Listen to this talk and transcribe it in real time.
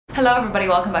Hello everybody,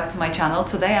 welcome back to my channel.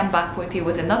 Today I'm back with you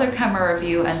with another camera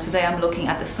review, and today I'm looking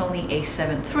at the Sony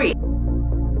A7 III.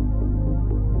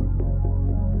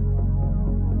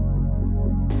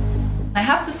 I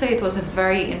have to say it was a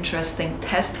very interesting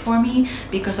test for me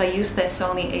because I used the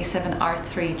Sony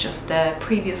A7R III just the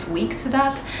previous week to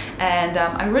that, and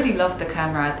I really loved the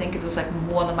camera. I think it was like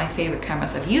one of my favorite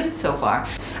cameras I've used so far.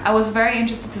 I was very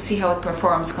interested to see how it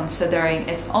performs considering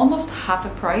it's almost half a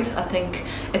price. I think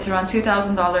it's around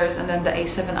 $2,000 and then the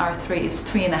A7R III is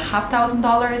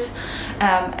 $3,500,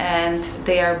 and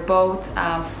they are both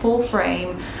full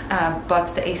frame,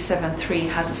 but the A7 III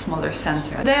has a smaller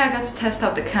sensor. Today I got to test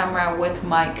out the camera with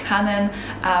my Canon.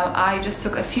 I just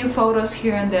took a few photos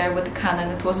here and there with the Canon.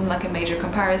 It wasn't like a major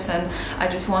comparison. I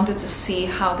just wanted to see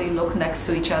how they look next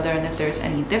to each other and if there's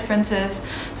any differences.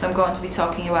 So I'm going to be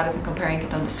talking about it and comparing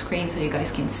it on the screen so you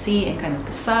guys can see and kind of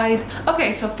decide.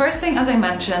 Okay, so first thing, as I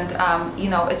mentioned, you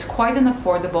know, it's quite an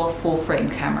affordable full frame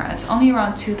camera. It's only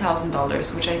around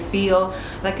 $2,000, which I feel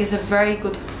like is a very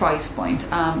good price point.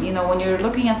 You know, when you're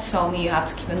looking at Sony, you have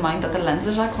to keep in mind that the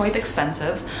lenses are quite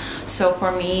expensive. So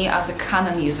for me, as a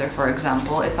Canon user, for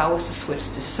example, if I was to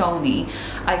switch to Sony,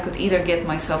 I could either get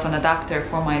myself an adapter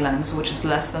for my lens, which is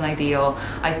less than ideal.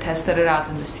 I tested it out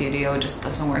in the studio, it just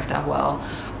doesn't work that well.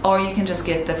 Or you can just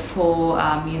get the full,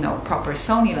 you know, proper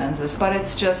Sony lenses, but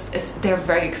they're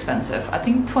very expensive. I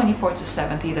think 24 to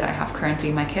 70 that I have currently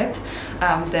in my kit.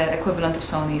 The equivalent of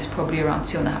Sony is probably around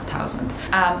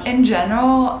 $2,500. In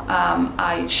general,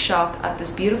 I shot at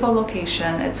this beautiful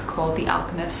location. It's called The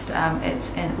Alchemist.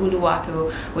 It's in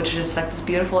Uluwatu, which is like this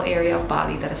beautiful area of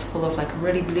Bali that is full of like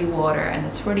really blue water, and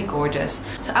it's really gorgeous.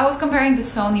 So I was comparing the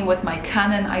Sony with my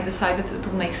Canon. I decided it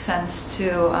would make sense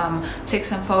to take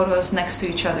some photos next to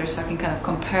each other so I can kind of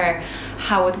compare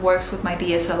how it works with my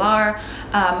DSLR.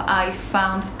 I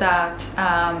found that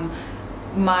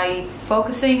my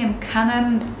focusing in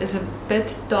Canon is a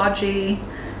bit dodgy.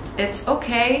 It's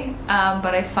okay,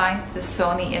 but I find the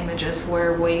Sony images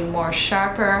were way more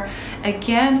sharper.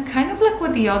 Again, kind of like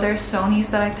with the other Sonys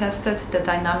that I tested, the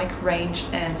dynamic range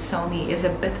in Sony is a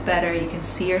bit better. You can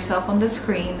see yourself on the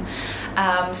screen.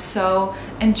 So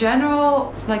in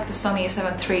general, like the Sony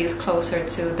A7 III is closer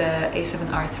to the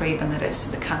A7R III than it is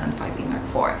to the Canon 5D Mark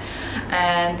IV.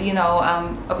 And you know,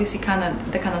 obviously the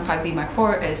Canon 5D Mark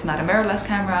IV is not a mirrorless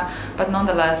camera, but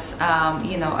nonetheless,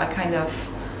 you know,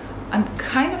 I'm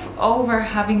kind of over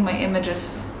having my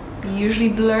images usually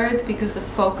blurred because the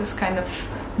focus kind of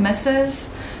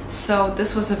misses. So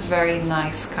this was a very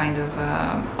nice kind of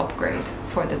upgrade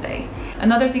for the day.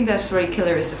 Another thing that's really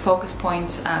killer is the focus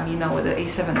points. You know, with the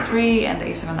A7 III and the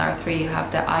A7R III you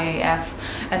have the IAF,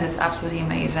 and it's absolutely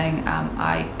amazing.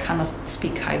 I cannot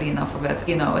speak highly enough of it.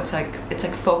 You know, it's like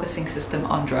focusing system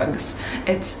on drugs.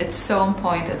 It's so on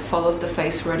point. It follows the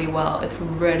face really well. It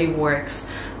really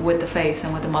works with the face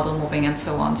and with the model moving and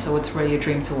so on. So it's really a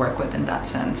dream to work with in that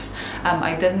sense.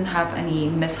 I didn't have any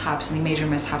mishaps, any major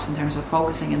mishaps in terms of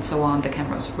focusing and so on. The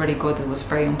camera was really good. It was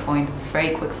very on point,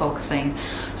 very quick focusing.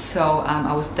 So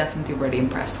I was definitely really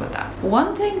impressed with that.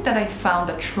 One thing that I found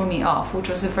that threw me off, which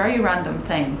was a very random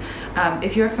thing,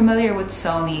 if you're familiar with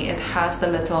Sony, it has the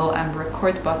little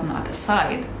record button at the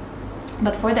side.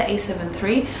 But for the A7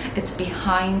 III, it's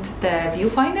behind the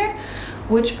viewfinder,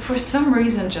 which for some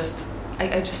reason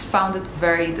I just found it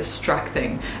very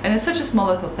distracting. And it's such a small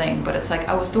little thing, but it's like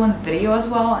I was doing video as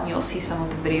well, and you'll see some of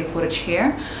the video footage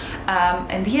here.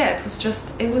 And yeah, it was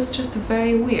just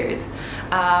very weird.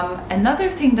 Another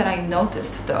thing that I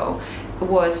noticed though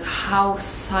was how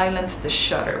silent the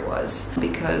shutter was,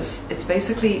 because it's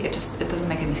basically, it doesn't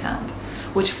make any sound.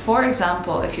 Which, for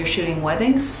example, if you're shooting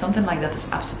weddings, something like that is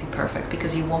absolutely perfect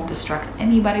because you won't distract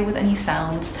anybody with any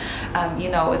sounds. You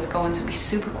know, it's going to be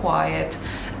super quiet,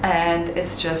 and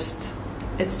it's just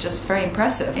very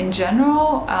impressive. In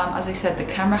general, as I said,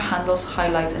 the camera handles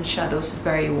highlights and shadows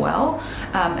very well.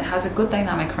 It has a good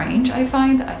dynamic range, I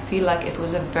find. I feel like it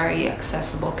was a very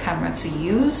accessible camera to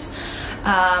use.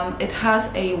 It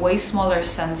has a way smaller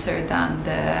sensor than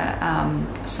the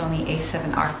Sony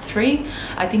A7R III.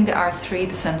 I think the R3,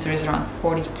 the sensor is around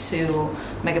 42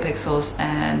 megapixels,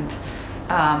 and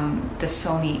the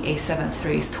Sony A7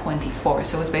 III is 24,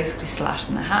 so it's basically slashed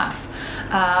in half.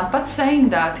 But saying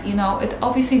that, you know, it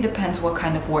obviously depends what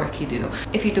kind of work you do.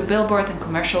 If you do billboard and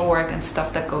commercial work and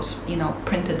stuff that goes, you know,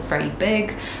 printed very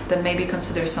big, then maybe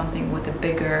consider something with a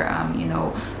bigger, you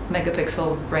know,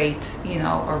 megapixel rate, you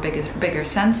know, or bigger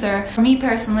sensor. For me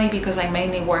personally, because I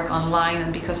mainly work online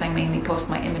and because I mainly post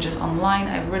my images online,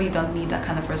 I really don't need that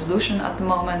kind of resolution at the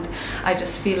moment. I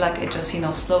just feel like it just, you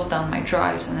know, slows down my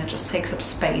drives and it just takes up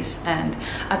space, and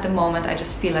at the moment I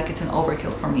just feel like it's an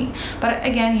overkill for me. But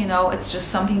again, you know, it's just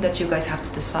something that you guys have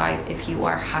to decide if you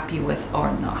are happy with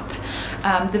or not.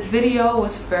 The video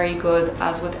was very good,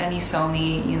 as with any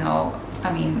Sony, you know.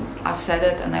 I mean, I said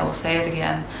it and I will say it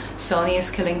again, Sony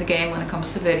is killing the game when it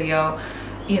comes to video.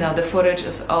 You know, the footage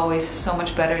is always so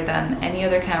much better than any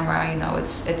other camera. You know,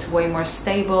 it's way more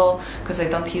stable because I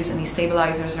don't use any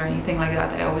stabilizers or anything like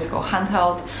that. I always go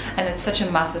handheld, and it's such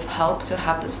a massive help to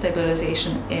have that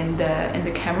stabilization in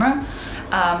the camera.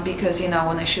 Because, you know,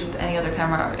 when I shoot any other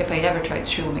camera, if I ever tried to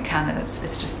shoot with my Canon,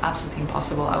 it's just absolutely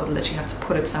impossible. I would literally have to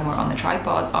put it somewhere on the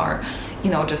tripod, or, you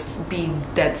know, just be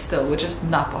dead still, which is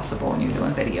not possible when you're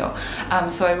doing video.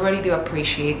 So I really do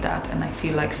appreciate that, and I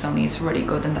feel like Sony is really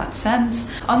good in that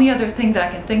sense. Only other thing that I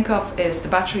can think of is the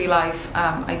battery life.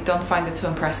 I don't find it too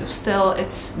impressive still.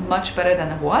 It's much better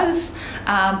than it was,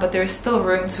 but there is still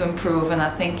room to improve, and I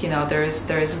think, you know, there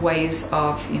is ways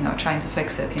of, you know, trying to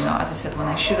fix it. You know, as I said, when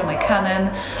I shoot on my Canon,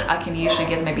 I can usually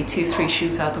get maybe 2-3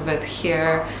 shoots out of it.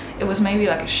 Here it was maybe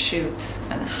like a shoot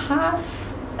and a half.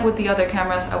 With the other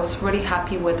cameras, I was really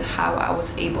happy with how I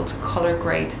was able to color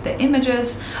grade the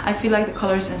images. I feel like the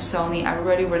colors in Sony are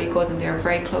really good, and they're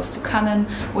very close to Canon,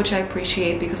 which I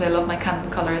appreciate because I love my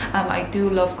Canon colors. I do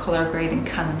love color grading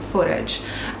Canon footage.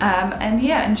 And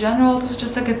yeah, in general, it was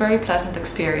just like a very pleasant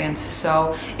experience.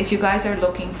 So if you guys are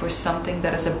looking for something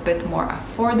that is a bit more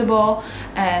affordable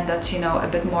and that's, you know, a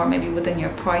bit more maybe within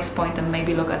your price point, and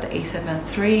maybe look at the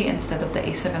A7 III instead of the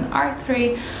A7R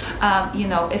III, you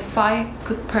know, if I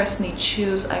could personally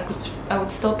choose, I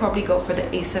would still probably go for the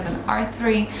A7R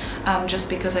III, just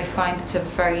because I find it's a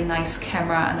very nice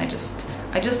camera, and I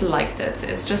just liked it.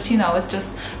 It's just, you know, it's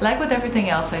just like with everything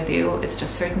else I do, it's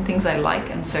just certain things I like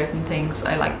and certain things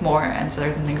I like more and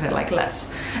certain things I like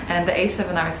less. And the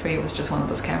A7R III was just one of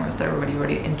those cameras that I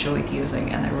really enjoyed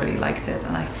using, and I really liked it,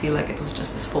 and I feel like it was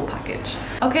just this full package.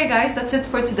 Okay guys, that's it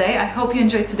for today. I hope you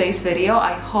enjoyed today's video.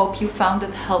 I hope you found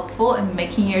it helpful in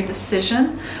making your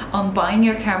decision on buying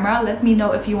your camera. Let me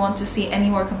know if you want to see any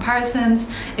more comparisons,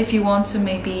 if you want to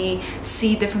maybe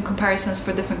see different comparisons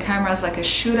for different cameras, like a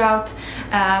shootout.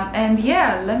 And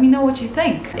yeah, let me know what you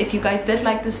think. If you guys did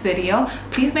like this video,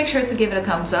 please make sure to give it a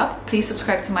thumbs up. Please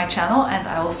subscribe to my channel, and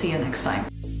I will see you next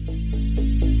time.